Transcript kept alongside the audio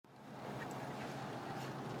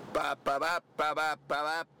Bop, bop, bop, bop, bop, bop,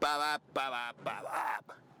 bop, bop, bop, bop,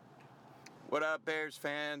 bop. What up, Bears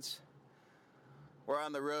fans? We're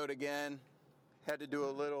on the road again. Had to do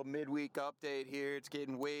a little midweek update here. It's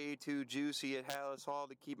getting way too juicy at Halas Hall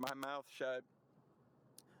to keep my mouth shut.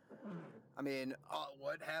 I mean,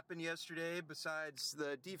 what happened yesterday besides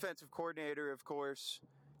the defensive coordinator, of course,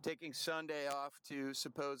 taking Sunday off to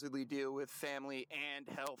supposedly deal with family and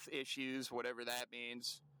health issues, whatever that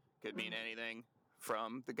means. Could mean anything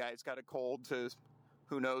from the guy's got a cold to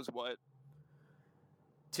who knows what,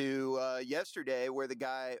 to yesterday where the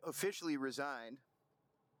guy officially resigned.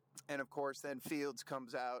 And, of course, then Fields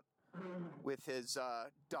comes out with his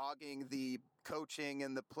dogging the coaching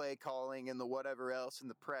and the play calling and the whatever else in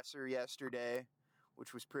the presser yesterday,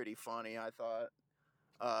 which was pretty funny, I thought.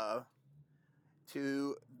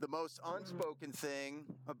 To the most unspoken thing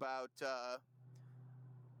about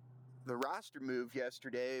the roster move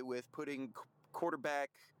yesterday with putting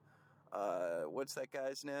quarterback, what's that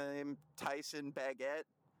guy's name? Tyson Baguette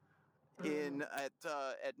in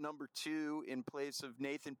at number 2 in place of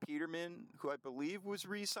Nathan Peterman, who I believe was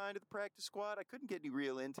re-signed to the practice squad. I couldn't get any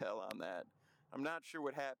real intel on that. I'm not sure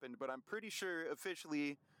what happened, but I'm pretty sure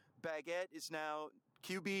officially Baguette is now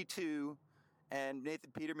QB2 and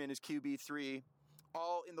Nathan Peterman is QB3,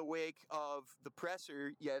 all in the wake of the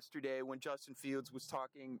presser yesterday when Justin Fields was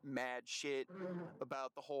talking mad shit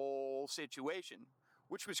about the whole situation,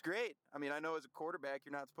 which was great. I mean, I know as a quarterback,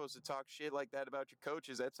 you're not supposed to talk shit like that about your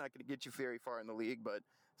coaches. That's not going to get you very far in the league, but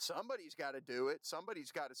somebody's got to do it.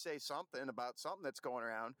 Somebody's got to say something about something that's going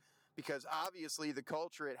around, because obviously the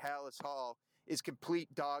culture at Halas Hall is complete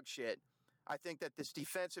dog shit. I think that this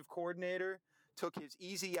defensive coordinator took his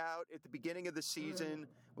easy out at the beginning of the season,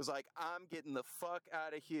 was like, I'm getting the fuck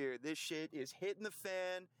out of here. This shit is hitting the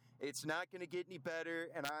fan. It's not going to get any better,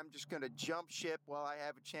 and I'm just going to jump ship while I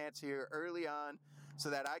have a chance here early on so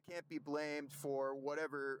that I can't be blamed for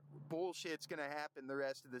whatever bullshit's going to happen the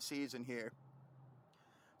rest of the season here.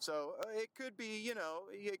 So it could be,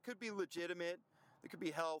 it could be legitimate. There could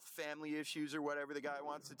be health, family issues, or whatever the guy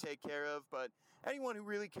wants to take care of. But anyone who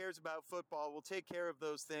really cares about football will take care of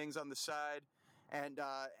those things on the side and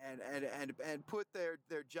put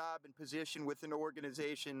their job and position with an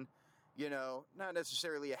organization, not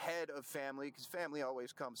necessarily ahead of family, because family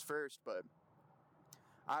always comes first. But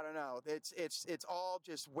I don't know. It's all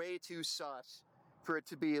just way too sus for it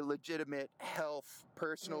to be a legitimate health,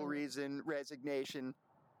 personal reason, resignation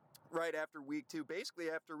right after week 2, basically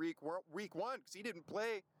after week 1, because he didn't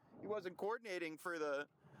play. He wasn't coordinating for the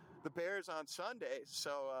Bears on Sunday.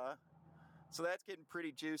 So that's getting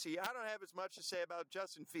pretty juicy. I don't have as much to say about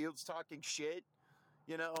Justin Fields talking shit,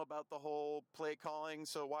 about the whole play calling.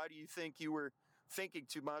 So why do you think you were thinking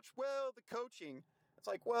too much? Well, the coaching. It's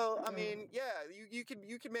like, well, I mean, yeah, you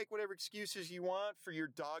can make whatever excuses you want for your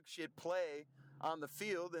dog shit play on the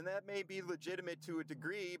field, and that may be legitimate to a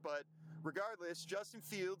degree, but regardless, Justin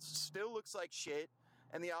Fields still looks like shit,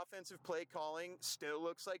 and the offensive play calling still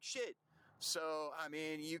looks like shit. So, I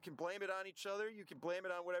mean, you can blame it on each other, you can blame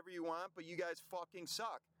it on whatever you want, but you guys fucking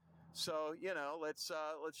suck. So,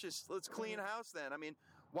 let's clean house then. I mean,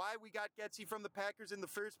 why we got Getsy from the Packers in the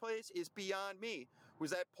first place is beyond me. Was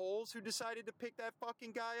that Poles who decided to pick that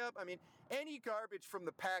fucking guy up? I mean, any garbage from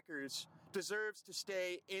the Packers deserves to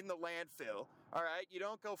stay in the landfill, all right? You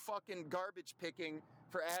don't go fucking garbage picking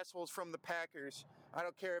for assholes from the Packers. I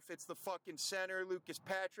don't care if it's the fucking center, Lucas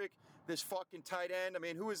Patrick, this fucking tight end. I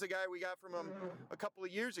mean, who was the guy we got from him a couple of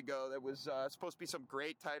years ago that was supposed to be some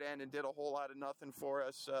great tight end and did a whole lot of nothing for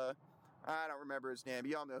us? I don't remember his name.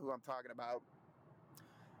 Y'all know who I'm talking about.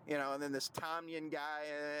 And then this Tomlin guy,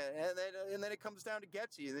 and then it comes down to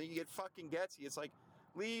Getsy, and then you get fucking Getsy. It's like,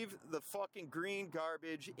 leave the fucking green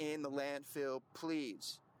garbage in the landfill,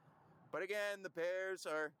 please. But again, the Bears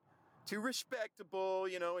are too respectable,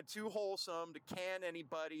 and too wholesome to can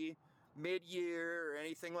anybody mid-year or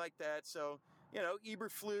anything like that. So,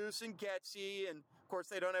 Eberflus and Getsy, and of course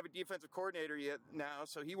they don't have a defensive coordinator yet now,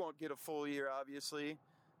 so he won't get a full year, obviously.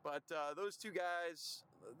 But those two guys,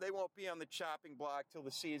 they won't be on the chopping block till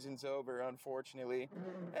the season's over, unfortunately.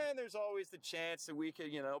 And there's always the chance that we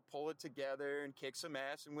could, pull it together and kick some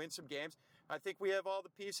ass and win some games. I think we have all the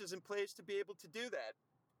pieces in place to be able to do that.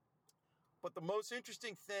 But the most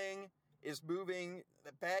interesting thing is moving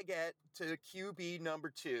the Baguette to QB number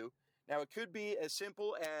 2. Now, it could be as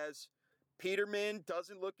simple as Peterman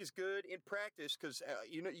doesn't look as good in practice because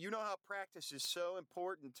you know how practice is so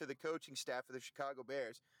important to the coaching staff of the Chicago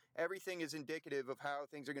Bears. Everything is indicative of how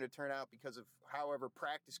things are going to turn out because of however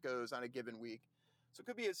practice goes on a given week. So it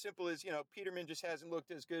could be as simple as, Peterman just hasn't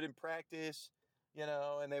looked as good in practice,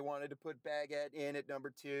 and they wanted to put Baguette in at number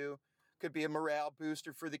 2. Could be a morale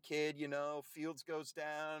booster for the kid, you know. Fields goes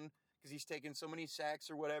down because he's taking so many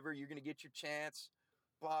sacks or whatever. You're going to get your chance,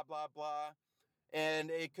 blah, blah, blah.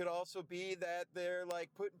 And it could also be that they're like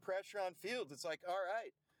putting pressure on Fields. It's like, all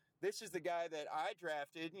right, this is the guy that I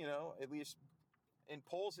drafted, you know, at least in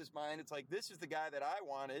Poles' mind. It's like, this is the guy that I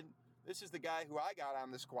wanted. This is the guy who I got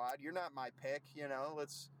on the squad. You're not my pick, you know.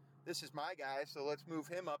 This is my guy, so let's move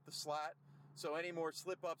him up the slot. So any more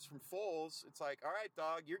slip-ups from Foles, it's like, all right,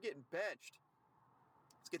 dog, you're getting benched.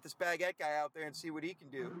 Let's get this baguette guy out there and see what he can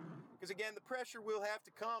do. Because, again, the pressure will have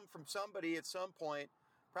to come from somebody at some point.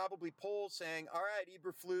 Probably Poles saying, all right,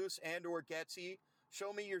 Eberflus and or Getsy,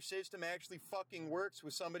 show me your system actually fucking works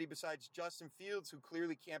with somebody besides Justin Fields, who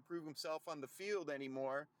clearly can't prove himself on the field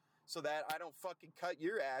anymore, so that I don't fucking cut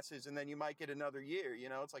your asses and then you might get another year. You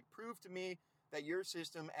know, it's like, prove to me that your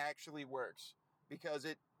system actually works. Because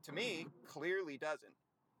it, to me, clearly doesn't.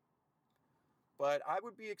 But I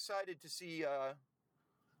would be excited to see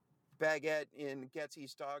Baguette in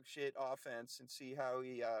Getsy's dog shit offense and see how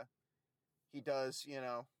he does, you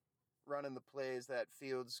know, running the plays that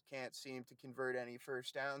Fields can't seem to convert any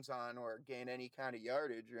first downs on or gain any kind of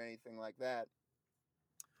yardage or anything like that.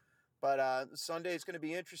 But Sunday's going to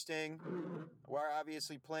be interesting. We're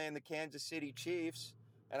obviously playing the Kansas City Chiefs.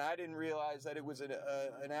 And I didn't realize that it was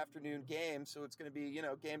an afternoon game, so it's going to be, you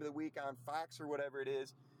know, game of the week on Fox or whatever it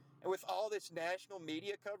is. And with all this national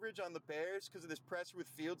media coverage on the Bears because of this presser with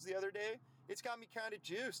Fields the other day, it's got me kind of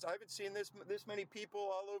juiced. I haven't seen this many people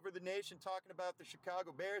all over the nation talking about the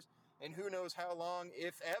Chicago Bears, and who knows how long,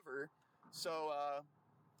 if ever. So,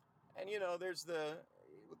 and, you know, there's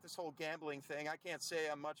with this whole gambling thing, I can't say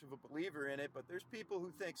I'm much of a believer in it, but there's people who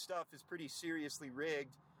think stuff is pretty seriously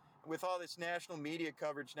rigged. With all this national media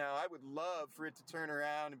coverage now, I would love for it to turn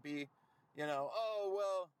around and be, you know, oh,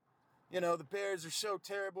 well, you know, the Bears are so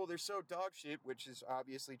terrible, they're so dog shit, which is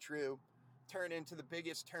obviously true, turn into the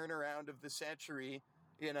biggest turnaround of the century,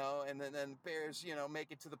 you know, and then the Bears, you know,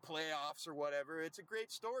 make it to the playoffs or whatever. It's a great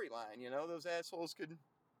storyline, you know, those assholes could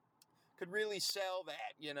really sell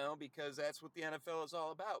that, you know, because that's what the NFL is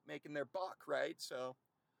all about, making their buck, right? So,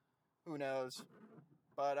 who knows?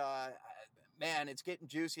 But, man, it's getting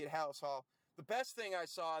juicy at Halas Hall. The best thing I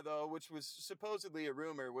saw, though, which was supposedly a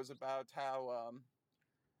rumor, was about how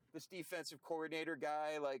this defensive coordinator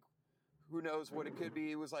guy, like, who knows what it could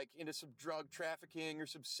be, was, like, into some drug trafficking or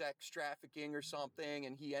some sex trafficking or something,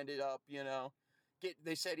 and he ended up, you know,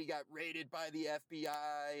 they said he got raided by the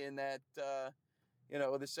FBI and that, you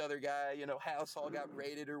know, this other guy, you know, Halas Hall got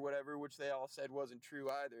raided or whatever, which they all said wasn't true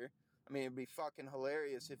either. I mean, it'd be fucking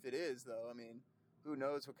hilarious if it is, though. I mean, who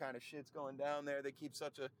knows what kind of shit's going down there. They keep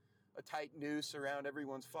such a tight noose around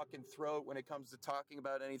everyone's fucking throat when it comes to talking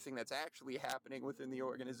about anything that's actually happening within the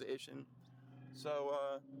organization. So,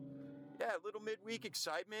 yeah, a little midweek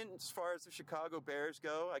excitement as far as the Chicago Bears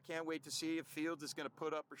go. I can't wait to see if Fields is going to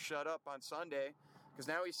put up or shut up on Sunday, because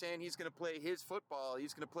now he's saying he's going to play his football.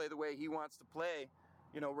 He's going to play the way he wants to play,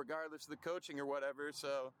 you know, regardless of the coaching or whatever.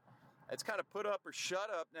 So it's kind of put up or shut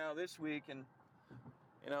up now this week. And,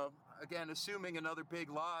 you know, again, assuming another big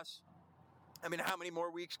loss, I mean, how many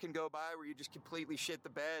more weeks can go by where you just completely shit the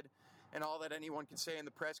bed and all that anyone can say in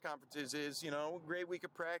the press conferences is, you know, great week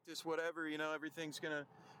of practice, whatever, you know, everything's going to,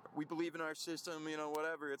 we believe in our system, you know,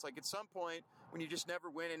 whatever. It's like at some point when you just never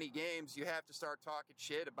win any games, you have to start talking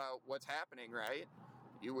shit about what's happening, right?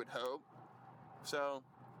 You would hope. So,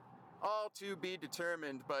 all to be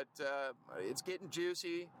determined, but it's getting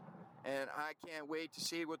juicy. And I can't wait to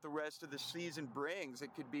see what the rest of the season brings. It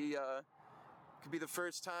could be the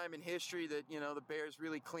first time in history that, you know, the Bears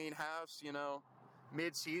really clean house, you know,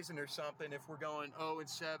 mid-season or something, if we're going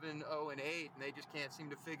 0-7, 0-8, and they just can't seem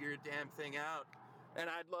to figure a damn thing out. And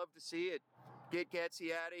I'd love to see it. Get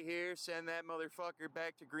Getsy out of here, send that motherfucker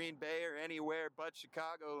back to Green Bay or anywhere but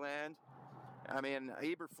Chicagoland. I mean,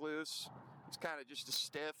 Eberflus, he's kind of just a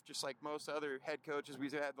stiff, just like most other head coaches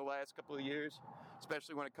we've had the last couple of years,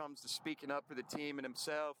 especially when it comes to speaking up for the team and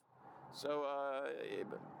himself. So,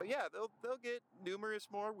 but yeah, they'll get numerous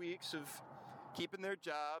more weeks of keeping their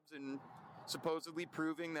jobs and supposedly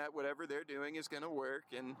proving that whatever they're doing is going to work.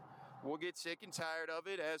 And we'll get sick and tired of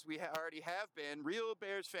it, as we already have been. Real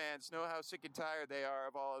Bears fans know how sick and tired they are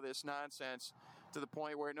of all of this nonsense, to the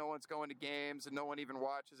point where no one's going to games and no one even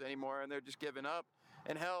watches anymore, and they're just giving up.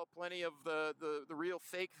 And hell, plenty of the real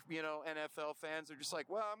fake, you know, NFL fans are just like,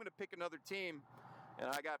 well, I'm going to pick another team. And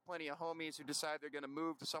I got plenty of homies who decide they're going to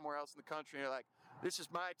move to somewhere else in the country. And they're like, this is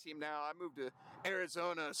my team now. I moved to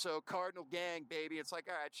Arizona, so Cardinal gang, baby. It's like,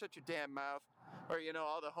 all right, shut your damn mouth. or,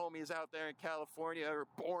 all the homies out there in California are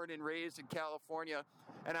born and raised in California,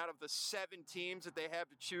 and out of the 7 teams that they have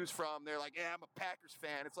to choose from, they're like, yeah, I'm a Packers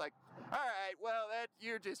fan. It's like, all right, well,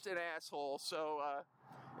 you're just an asshole. So,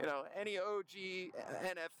 any OG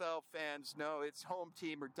NFL fans know it's home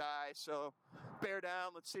team or die. So bear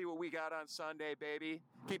down. Let's see what we got on Sunday, baby.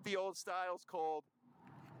 Keep the old styles cold.